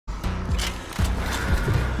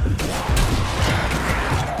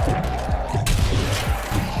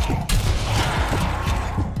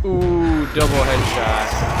double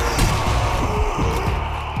headshot.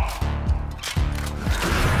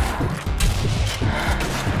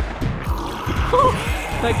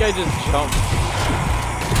 That guy just jumped.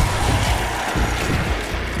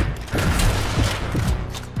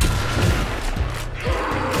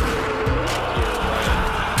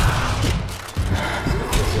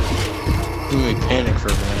 You made me panic for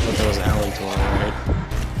a minute. I thought that was alley to our right.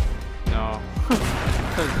 No.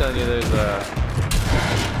 I'm telling you, there's a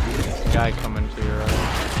guy coming to your right.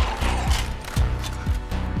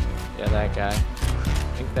 Yeah, that guy. I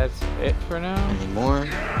think that's it for now. Any more?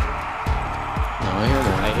 No,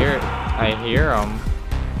 I hear that. I hear him.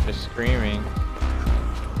 Just screaming.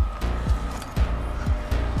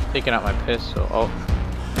 Taking out my pistol. Oh.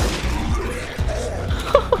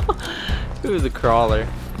 Who's a crawler?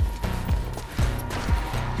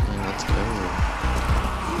 Let's go.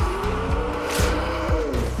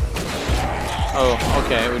 Oh,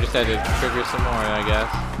 okay. We just had to trigger some more, I guess.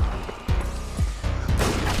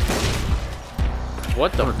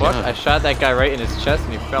 What the fuck? God. I shot that guy right in his chest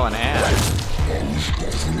and he fell in half.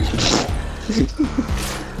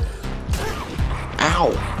 Ow!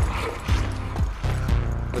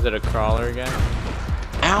 Was it a crawler again?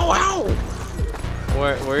 Ow, ow!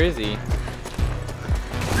 Where is he?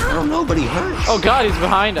 I don't know, but he hurts. Oh god, he's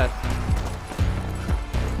behind us.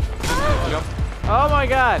 Jump. Oh my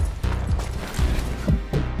god!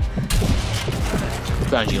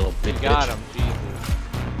 Found you, little big bitch. Got him, Jesus.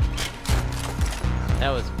 That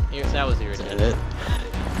was Is irritating. that it?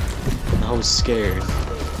 I was scared.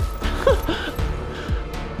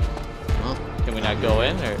 Well, Can we not go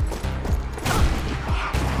in or?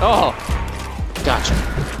 Oh! gotcha.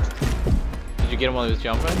 Did you get him while he was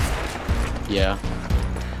jumping? Yeah.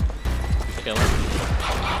 Did you kill him?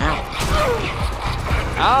 Ow.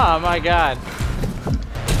 Oh my god!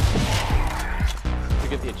 Did you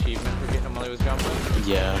get the achievement for getting him while he was jumping?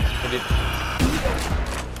 Yeah. Or did...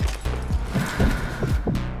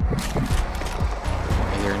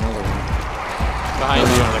 I hear another one. Behind No,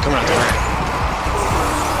 you. no, they're coming out there.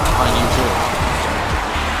 Behind you too.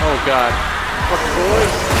 Oh god. Fuck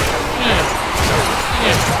boys.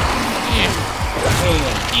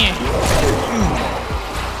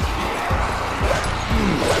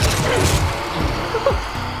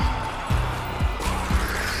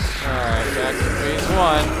 Alright, back to phase 1.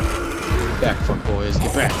 Get back, fuck boys.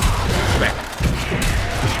 Get back. Get back.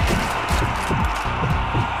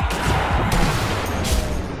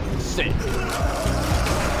 Sick.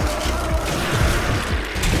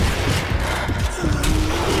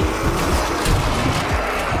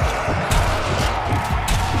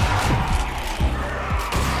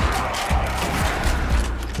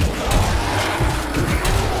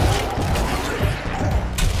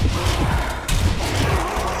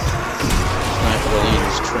 Sniper Elite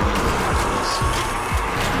is trained for this.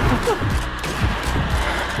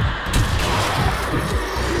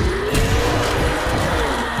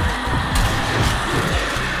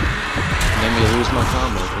 Made me lose my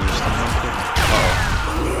combo for your stomach.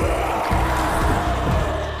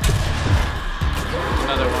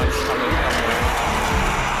 Another one coming.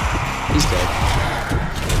 He's dead.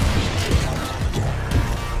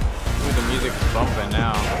 Ooh, the music's bumping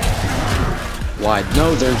now. Why?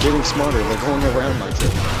 No, they're getting smarter. They're going around my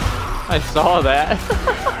trip. I saw that.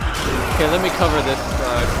 Okay, let me cover this.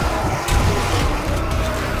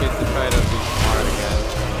 Kids to try to be smart again.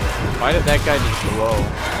 Why did that guy just blow?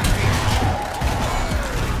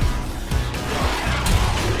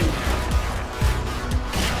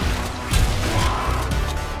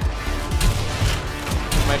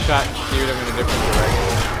 My shot steered him in a different direction.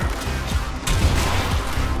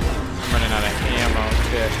 I'm running out of ammo.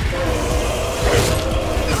 Shit.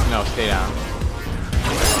 No, stay down.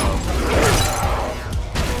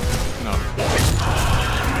 No.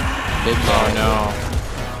 Big Oh dog. no.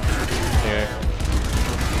 Here.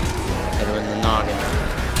 Hit her in the noggin.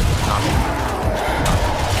 Noggin.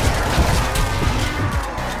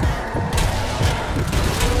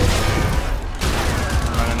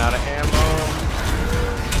 I'm running out of ammo.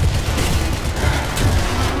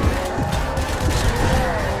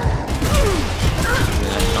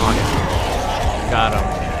 Noggin. Got him.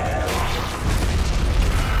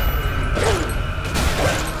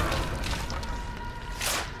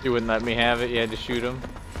 You wouldn't let me have it, you had to shoot him.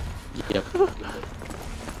 Yep.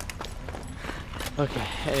 Okay,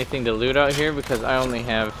 anything to loot out here? Because I only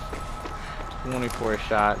have 24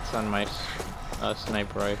 shots on my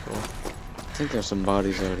sniper rifle. I think there's some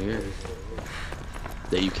bodies out here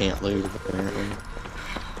that you can't loot, apparently.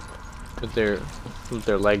 With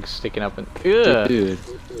their legs sticking up and... Ugh! Dude.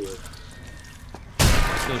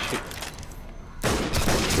 Can you shoot?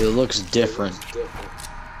 It looks different.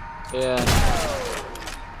 Yeah.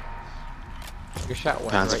 Your shot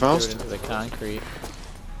went right through it into the concrete.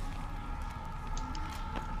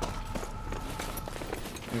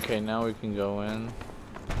 Okay, now we can go in.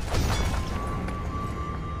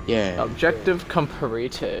 Yeah. Objective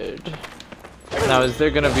completed. Now, is there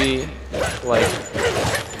gonna be, like...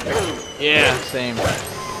 Yeah, same.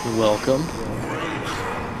 Welcome.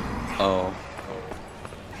 Oh.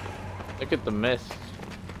 Look at the mist.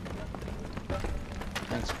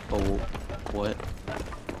 Thanks. Oh, what?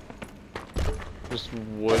 Just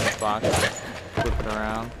wood boxes flipping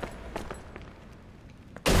around.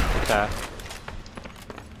 Okay.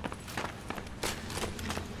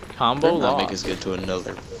 Combo Better not lost. make us get to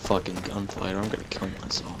another fucking gunfight or I'm gonna kill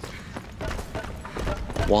myself.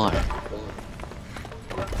 Why?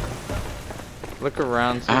 Look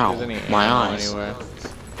around, see Ow, if there's any my ammo eyes. anywhere.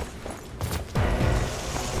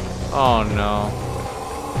 Oh no.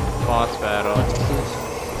 Boss battle.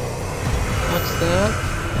 What's that?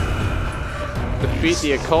 Defeat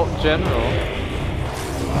the occult general.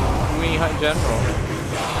 Wee Hut General.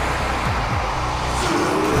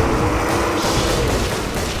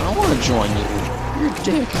 I don't want to join you. You're a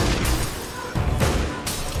dick.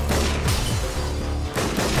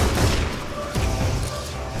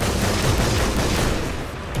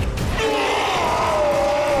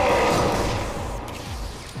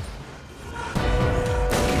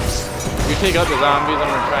 You take out the zombies, I'm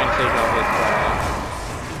gonna try and take out this guy.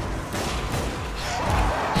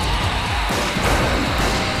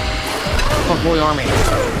 Fuckboy army.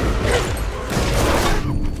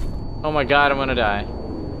 Oh my god, I'm gonna die.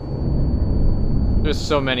 There's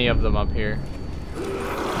so many of them up here.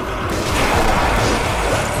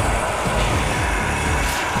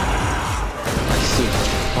 Let's see.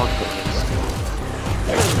 Fuckboys.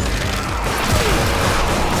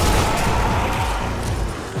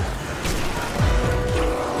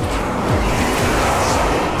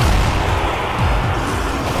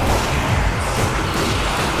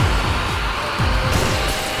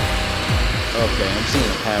 Okay, I'm seeing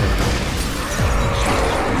a pattern.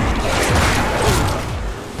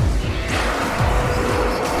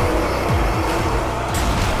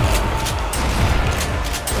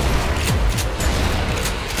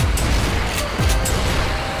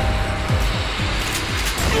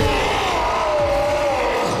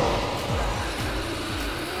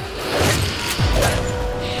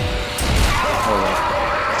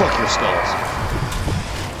 Fuck your skulls.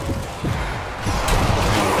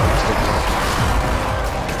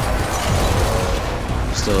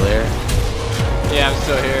 Still there? Yeah, I'm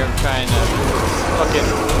still here. I'm trying to fucking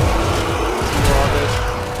do all this.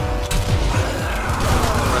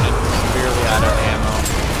 I'm running severely out of ammo.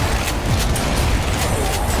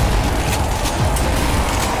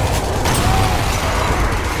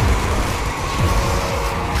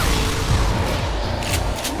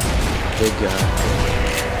 Big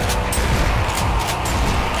guy.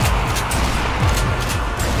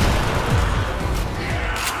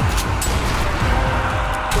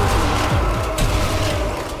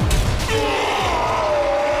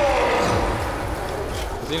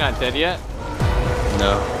 Is he not dead yet?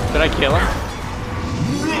 No. Did I kill him?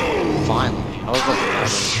 Finally. I was like,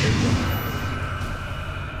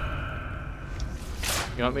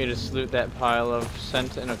 You want me to salute that pile of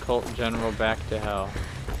sent an occult general back to hell?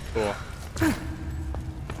 Cool.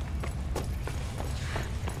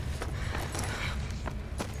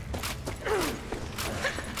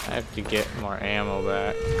 I have to get more ammo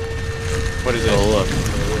back. What is it? oh look.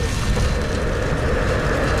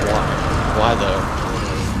 Why? Why though?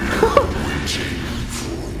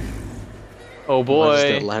 Oh Why does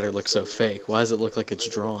boy. that ladder look so fake? Why does it look like it's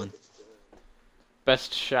drawn?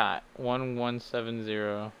 Best shot.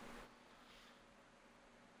 1170.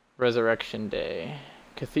 Resurrection Day.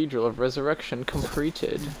 Cathedral of Resurrection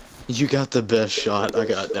completed. You got the best shot. I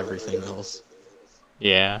got everything else.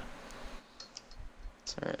 Yeah.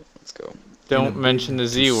 Alright, let's go. Don't mention the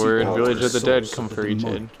Z word. Village of the Dead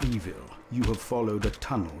completed. Evil. You have followed a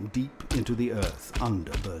tunnel deep into the earth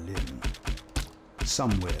under Berlin.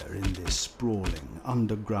 Somewhere in this sprawling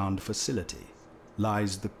underground facility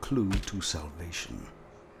lies the clue to salvation.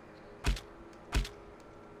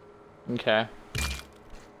 Okay.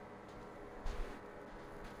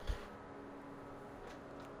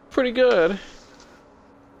 Pretty good.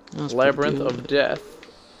 That's Labyrinth pretty of good. Death.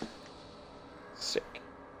 Sick.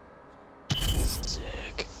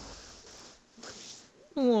 Sick.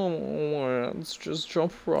 Oh, let's just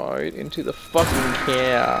jump right into the fucking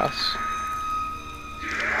chaos.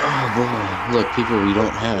 Oh boy, look, people we don't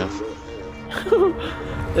have.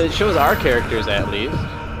 It shows our characters at least.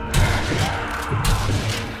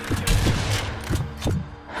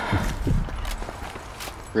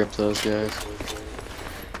 Rip those guys.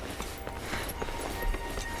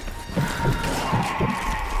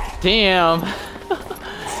 Damn!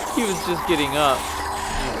 He was just getting up.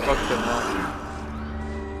 You fucked him up.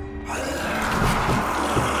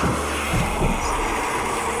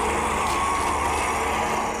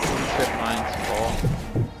 Trip mine's full.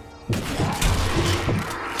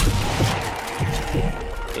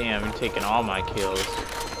 Damn, you're taking all my kills.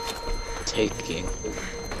 Taking.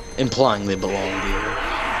 Implying they belong to you.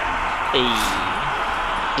 Hey.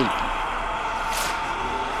 Hey.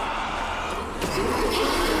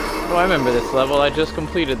 Oh, I remember this level. I just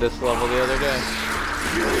completed this level the other day.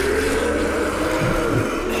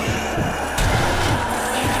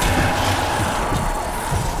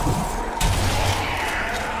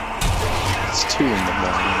 It's 2 in the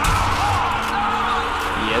morning.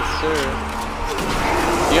 Yes, sir.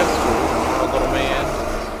 Do you have school, little man?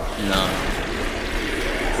 No.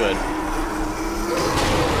 Good.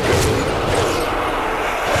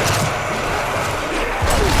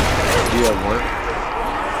 Do you have work?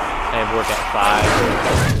 I have work at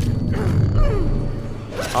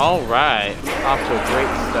 5. Alright. Off to a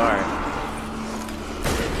great start.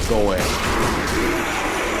 Go away.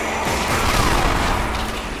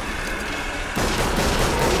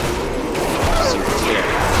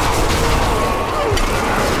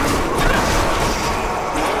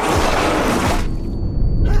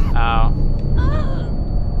 Ow.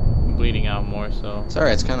 I'm bleeding out more, so. It's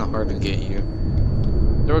alright, it's kind of hard to get you.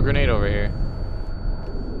 Throw a grenade over here.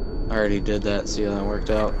 I already did that, see how that worked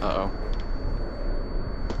out? Uh-oh.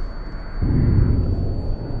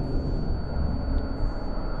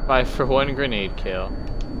 5 for 1 grenade kill.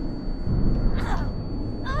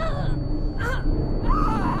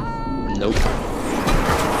 Nope.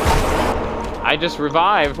 I just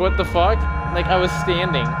revived. What the fuck? Like I was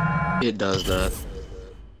standing. It does that.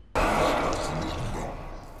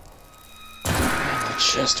 My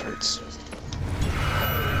chest hurts.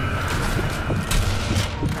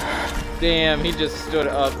 Damn, he just stood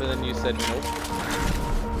up and then you said nope.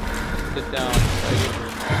 Sit down.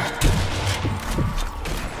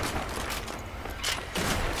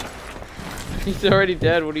 He's already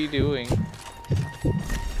dead. What are you doing?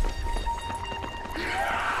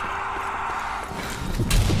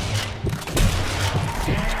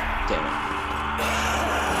 Damn it.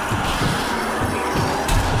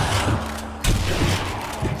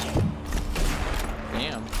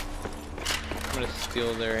 Damn. I'm gonna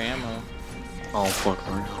steal their ammo. Oh, fuck,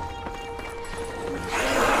 man.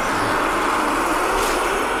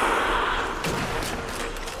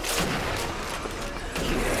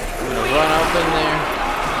 I'm gonna run up in there.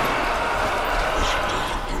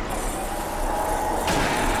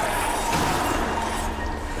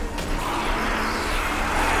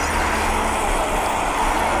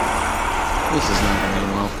 This is not gonna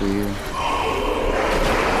end well for you.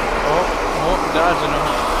 Oh, dodging him.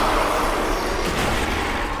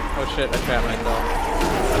 Oh shit, I trapped myself.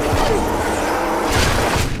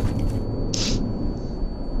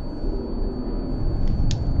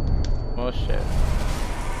 Oh shit.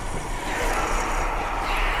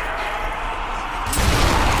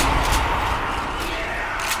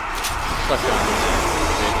 Suck it.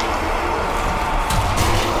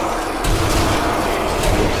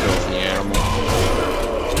 Filthy animal.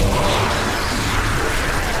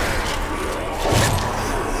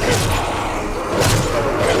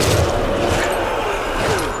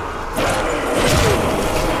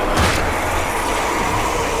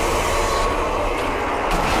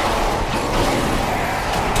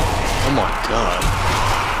 Oh my god.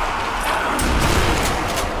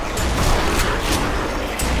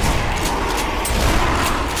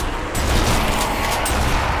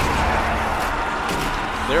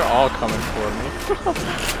 They're all coming for me.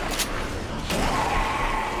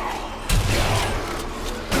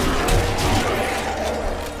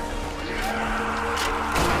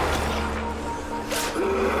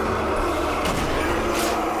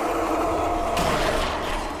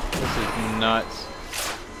 This is nuts.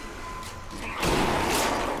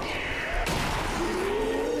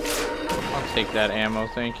 I'll take that ammo,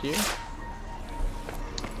 thank you.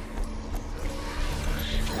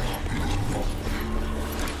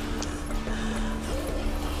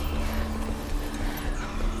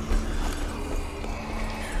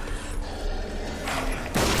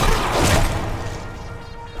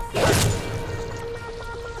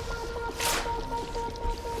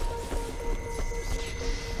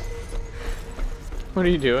 What are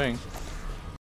you doing?